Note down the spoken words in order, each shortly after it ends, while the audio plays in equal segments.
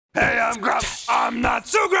I'm Grumps, I'm not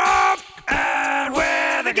so Grump, and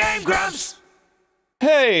we're the Game Grumps.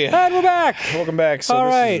 Hey! And we're back! Welcome back. So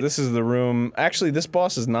Alright. this is the room. Actually, this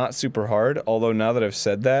boss is not super hard, although now that I've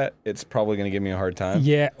said that, it's probably gonna give me a hard time.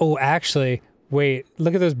 Yeah, oh, actually, wait,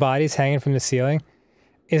 look at those bodies hanging from the ceiling.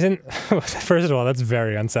 Isn't, first of all, that's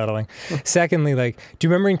very unsettling. Secondly, like, do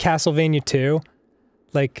you remember in Castlevania 2?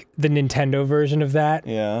 Like, the Nintendo version of that?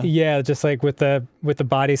 Yeah. Yeah, just like with the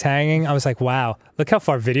bodies hanging. I was like, wow, look how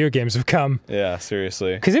far video games have come. Yeah,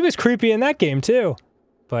 seriously. Because it was creepy in that game, too.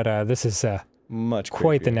 But this is Much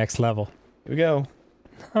quite the creepier. next level. Here we go.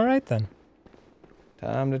 All right, then.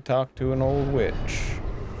 Time to talk to an old witch.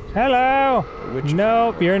 Hello! Witch.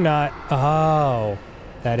 Nope, you're not. Oh,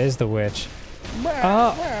 that is the witch.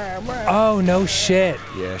 Oh, no shit.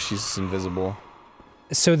 Yeah, she's invisible.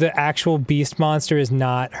 So the actual beast monster is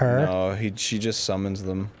not her? No, she just summons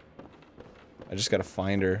them. I just gotta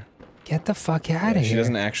find her. Get the fuck out of here. She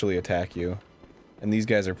doesn't actually attack you. And these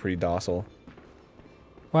guys are pretty docile.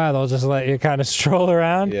 Wow, they'll just let you kind of stroll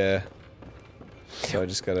around? Yeah. So I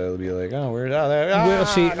just gotta be like, oh, where's out there? Oh, Will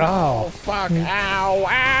she? no, Oh. fuck. Ow,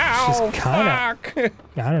 ow, She's kinda- fuck.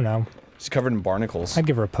 I don't know. She's covered in barnacles. I'd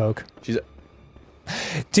give her a poke. She's...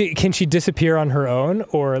 Can she disappear on her own,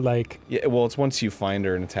 or like... Yeah, well, it's once you find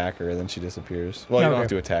her and attack her, then she disappears. Well, you don't Okay. have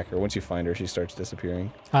to attack her. Once you find her, she starts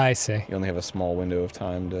disappearing. I see. You only have a small window of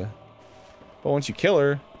time to... But once you kill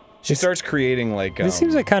her, she starts creating, like, This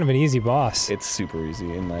seems like kind of an easy boss. It's super easy,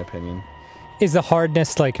 in my opinion. Is the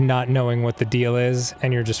hardness like not knowing what the deal is,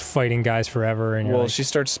 and you're just fighting guys forever, and you're Well, like, she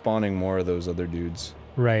starts spawning more of those other dudes.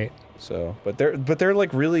 right. So, but they're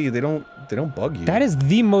like really, they don't bug you. That is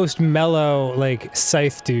the most mellow, like,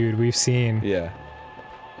 scythe dude we've seen. Yeah.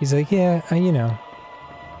 He's like, yeah, you know,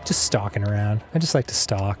 just stalking around. I just like to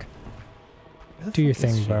stalk. Do your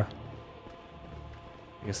thing, bro.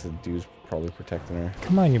 I guess the dude's probably protecting her.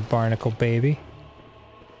 Come on, you barnacle baby.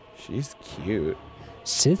 She's cute.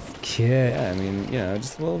 She's cute. Yeah, I mean, you know,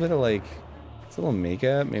 just a little bit of like, just a little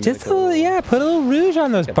makeup, maybe Just like a little, yeah, put a little rouge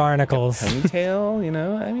on those a barnacles. ponytail, you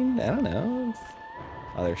know? I mean, I don't know.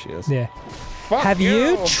 Oh, there she is. Yeah. Fuck Have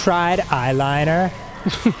you tried eyeliner?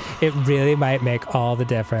 It really might make all the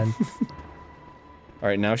difference. All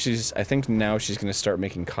right, now she's. I think now she's gonna start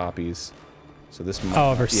making copies. So this.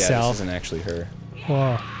 Oh, of Yeah, herself. this isn't actually her.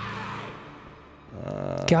 Whoa.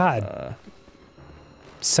 God.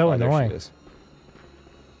 So Oh, there she annoying. is.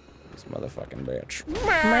 This motherfucking bitch.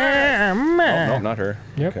 Oh, no, not her.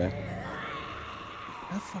 Yep. Okay.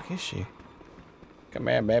 Where the fuck is she? Come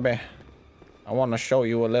here, baby. I want to show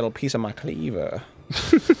you a little piece of my cleaver.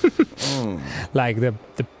 Like the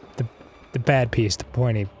bad piece, the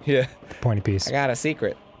pointy Yeah. piece. I got a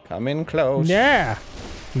secret. Come in close. Yeah.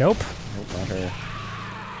 Nope. Nope, not her.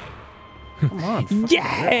 Come on. fucking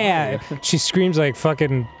Yeah. She screams like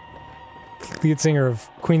fucking lead singer of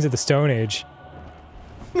Queens of the Stone Age.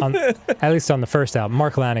 At least on the first album,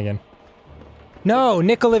 Mark Lanigan. No,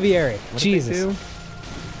 Nick Olivieri. Jesus.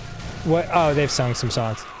 What? Oh, they've sung some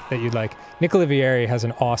songs that you'd like. Nick Olivieri has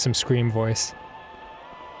an awesome scream voice.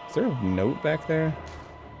 Is there a note back there?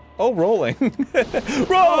 Oh, rolling.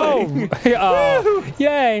 Rolling! Oh,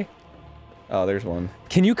 yay! Oh, there's one.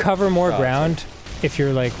 Can you cover more Oh, ground if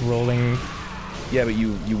you're like rolling? Yeah, but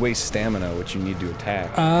you waste stamina, which you need to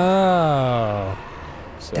attack. Oh,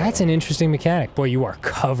 So. that's an interesting mechanic. Boy, you are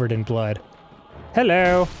covered in blood.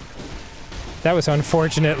 Hello. That was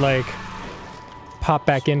unfortunate, like, pop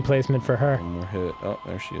back in placement for her. One more hit. Oh,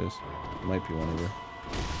 there she is. Might be one of her.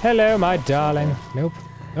 Hello, my darling. Nope.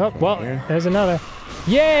 Oh, well, here. there's another.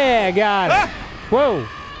 Yeah, got it. Whoa.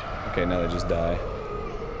 Okay, now they just die.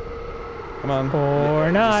 Come on.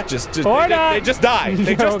 Or not. Just Or they, not. They just die.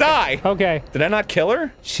 They just Okay. die. Okay. Did I not kill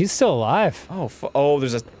her? She's still alive. Oh, oh,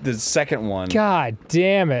 there's a second one. God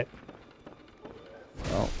damn it.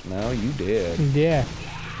 Well, no, you did. Yeah.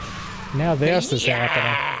 Now this is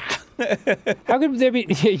happening. How could there be?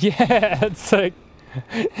 Yeah, it's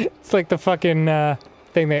like the fucking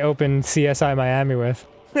thing they opened CSI Miami with.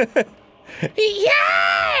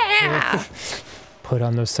 Yeah! Put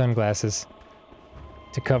on those sunglasses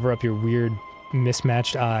to cover up your weird,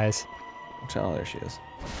 mismatched eyes. Oh, there she is.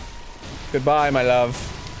 Goodbye, my love.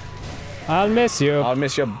 I'll miss you. I'll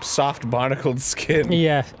miss your soft barnacled skin.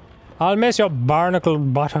 Yeah. I'll miss your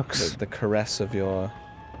barnacled buttocks. The caress of your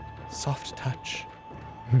soft touch.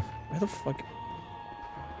 Where the fuck?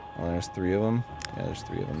 Oh, there's 3 of them. Yeah, there's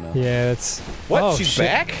 3 of them now. Yeah, that's... What? Oh, She's shit.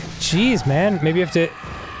 back? Jeez, man. Maybe you have to...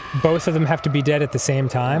 Both of them have to be dead at the same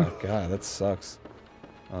time. Oh god, that sucks.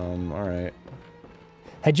 Alright.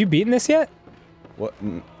 Had you beaten this yet? What,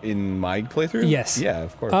 in my playthrough? Yes. Yeah,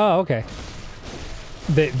 of course. Oh, okay.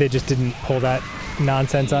 They just didn't pull that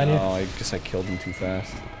nonsense on you? Oh, I guess I killed him too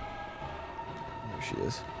fast. There she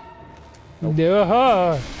is.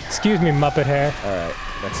 Excuse me, Muppet hair. Alright,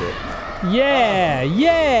 that's it. Yeah,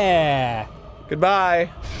 yeah! Goodbye!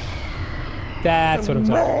 That's what I'm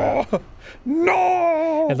talking about.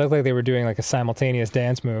 No! It looked like they were doing like a simultaneous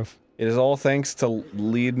dance move. It is all thanks to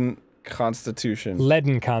leaden constitution.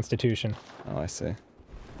 Leaden constitution. Oh, I see.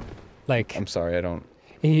 Like, I'm sorry, I don't...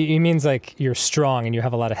 he means like you're strong and you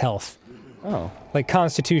have a lot of health. Oh. Like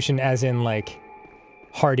constitution as in like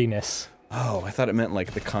hardiness. Oh, I thought it meant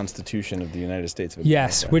like the Constitution of the United States of America.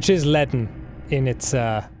 Yes, which is leaden in its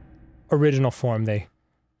original form. They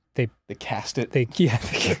cast it. yeah.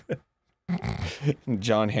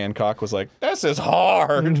 John Hancock was like, "This is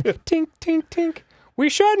hard." Tink, tink, tink. We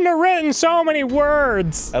shouldn't have written so many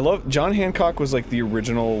words. I love John Hancock was like the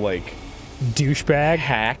original like Douchebag.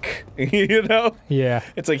 hack, you know? Yeah.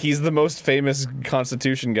 It's like he's the most famous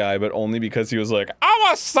Constitution guy, but only because he was like, "I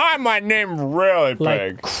want to sign my name really big."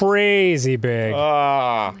 Like crazy big.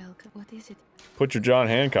 Ah. What is it? Put your John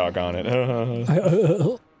Hancock on it.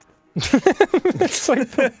 It's like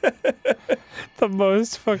the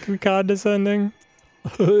most fucking condescending.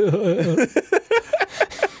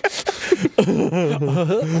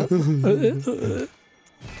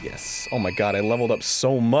 Yes. Oh my god, I leveled up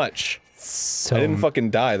so much. So I didn't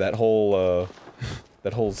fucking die that whole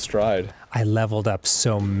stride. I leveled up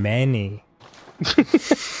so many.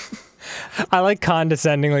 I like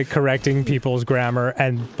condescendingly correcting people's grammar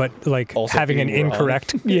but like Also having an being wrong.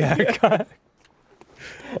 incorrect. Yeah.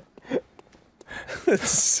 It's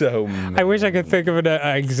so mad. I wish I could think of an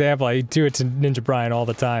example. I do it to Ninja Brian all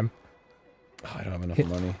the time. Oh, I don't have enough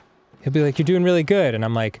money. He'll be like, "You're doing really good," and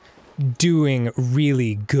I'm like, "Doing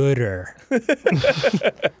really gooder."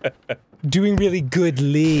 Doing really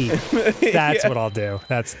goodly. That's what I'll do.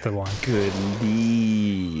 That's the one.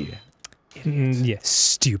 Goodly. Yeah,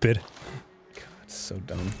 stupid. God, it's so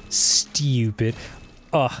dumb. Stupid.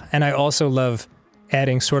 Oh, and I also love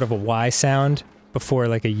adding sort of a Y sound before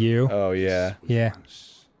like a U. Oh yeah. Yeah.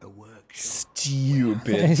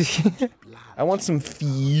 Stupid. I want some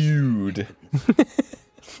feud.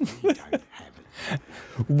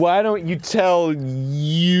 Why don't you tell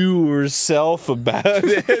yourself about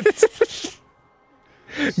it?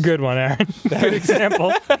 Good one, Aaron. Good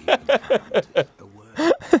example.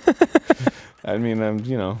 I mean,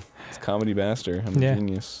 you know, it's comedy master. I'm a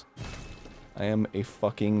genius. I am a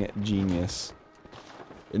fucking genius.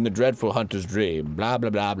 In the dreadful hunter's dream, blah blah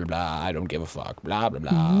blah blah blah, I don't give a fuck, blah blah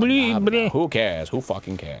blah, blah, blah. Who cares? Who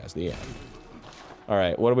fucking cares? The end.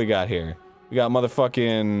 Alright, what do we got here? We got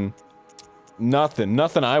motherfucking...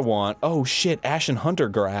 Nothing I want. Oh shit, Ashen Hunter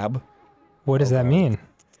grab. What does that mean?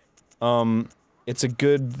 It's a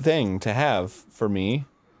good thing to have for me.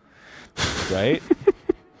 Right?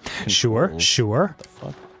 Sure. What the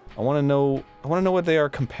fuck? I wanna know what they are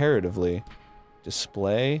comparatively.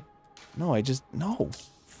 Display? No, no.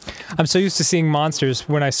 I'm so used to seeing monsters.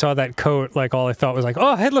 When I saw that coat, like all I thought was like,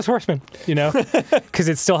 "Oh, headless horseman," you know, because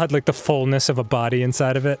it still had like the fullness of a body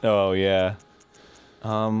inside of it. Oh yeah.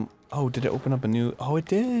 Oh, did it open up a new? Oh, it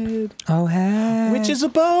did. Oh, hey. Witch's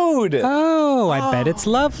abode. Oh, I bet it's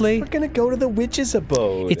lovely. We're gonna go to the witch's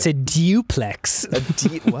abode. It's a duplex.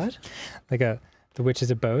 What? Like the witch's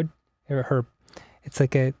abode. Her. It's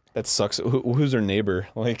like a. That sucks. Who's her neighbor?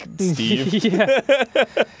 Like Steve. Yeah.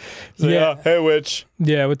 Yeah. Hey, witch.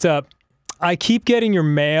 Yeah. What's up? I keep getting your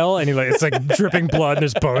mail, and it's like dripping blood, and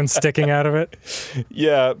there's bones sticking out of it.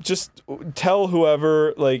 Yeah, just tell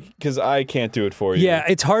whoever, like, because I can't do it for you. Yeah,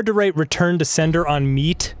 it's hard to write return to sender on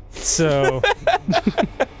meat, so...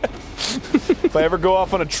 If I ever go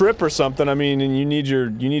off on a trip or something, I mean, and you need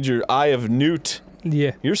your Eye of Newt.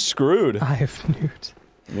 Yeah. You're screwed. Eye of Newt.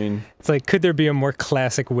 I mean... It's like, could there be a more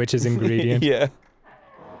classic witch's ingredient? Yeah.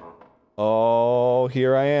 Oh,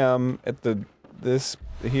 here I am at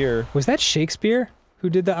here. Was that Shakespeare who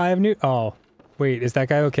did the Eye of Newt? Oh, wait, is that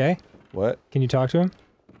guy okay? What? Can you talk to him?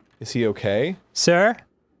 Is he okay? Sir?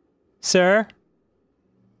 Sir?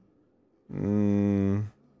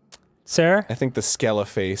 Sir? I think the Skella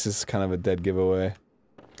face is kind of a dead giveaway.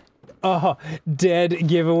 Oh, dead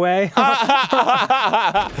giveaway? What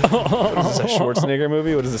is this, a Schwarzenegger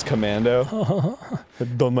movie? What is this, Commando?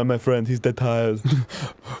 Don't mind my friend, he's dead tired.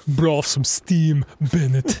 Blow off some steam,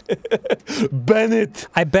 Bennett. Bennett!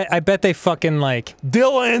 I bet they fucking like...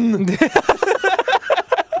 Dylan!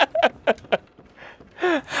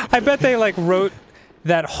 I bet they like wrote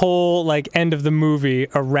that whole like end of the movie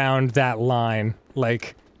around that line.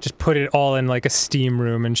 Like, just put it all in like a steam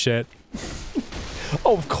room and shit.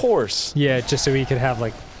 Oh, of course. Yeah, just so he could have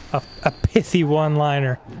like a pithy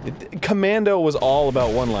one-liner. Commando was all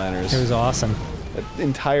about one-liners. It was awesome. That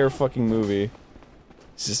entire fucking movie.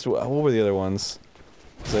 It's just, what were the other ones?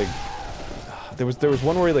 It's like, there was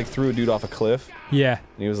one where he like threw a dude off a cliff. Yeah.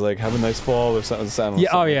 And he was like, have a nice fall or something. Yeah,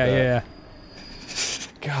 oh yeah, yeah.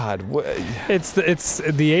 God, what? It's the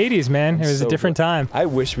 80s, man. It was so a different time. I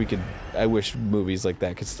wish movies like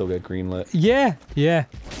that could still get greenlit. Yeah, yeah.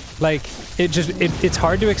 Like, it's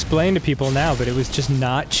hard to explain to people now, but it was just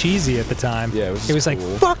not cheesy at the time. Yeah, it was like,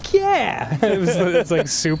 cool. fuck yeah! It's like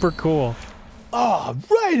super cool. Oh,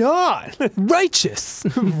 right on! Righteous!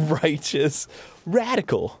 Righteous.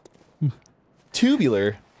 Radical.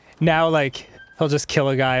 Tubular. Now, like, he'll just kill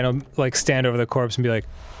a guy and he'll, like, stand over the corpse and be like,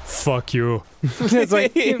 fuck you. It's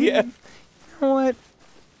like, yeah. What?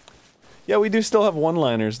 Yeah, we do still have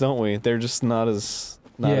one-liners, don't we? They're just not as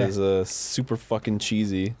super fucking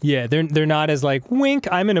cheesy. Yeah, they're not as like wink.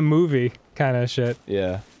 I'm in a movie kind of shit.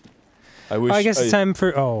 Yeah. I guess it's time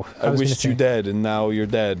for. Oh, I wished you dead, and now you're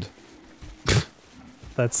dead.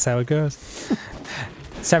 That's how it goes.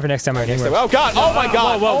 It's time for next time. Oh God! Oh my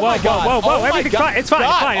God! Whoa! Oh my God! Whoa! Everything's fine. It's fine.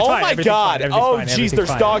 It's fine. It's Oh fine. my Everything's God! fine. Oh jeez,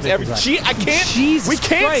 there's dogs everywhere. I can't. Jesus we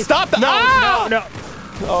can't Christ. stop the. No.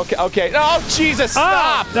 Okay. Oh Jesus!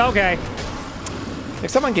 Stop! Oh, okay.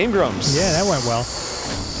 Next time on GameGrumps. Yeah, that went well.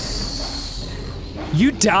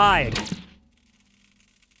 You died.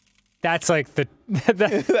 That's like the.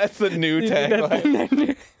 That's the new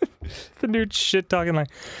tagline. The new shit talking line.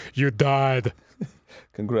 You died.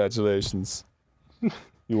 Congratulations.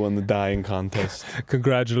 You won the dying contest.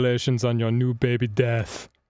 Congratulations on your new baby death.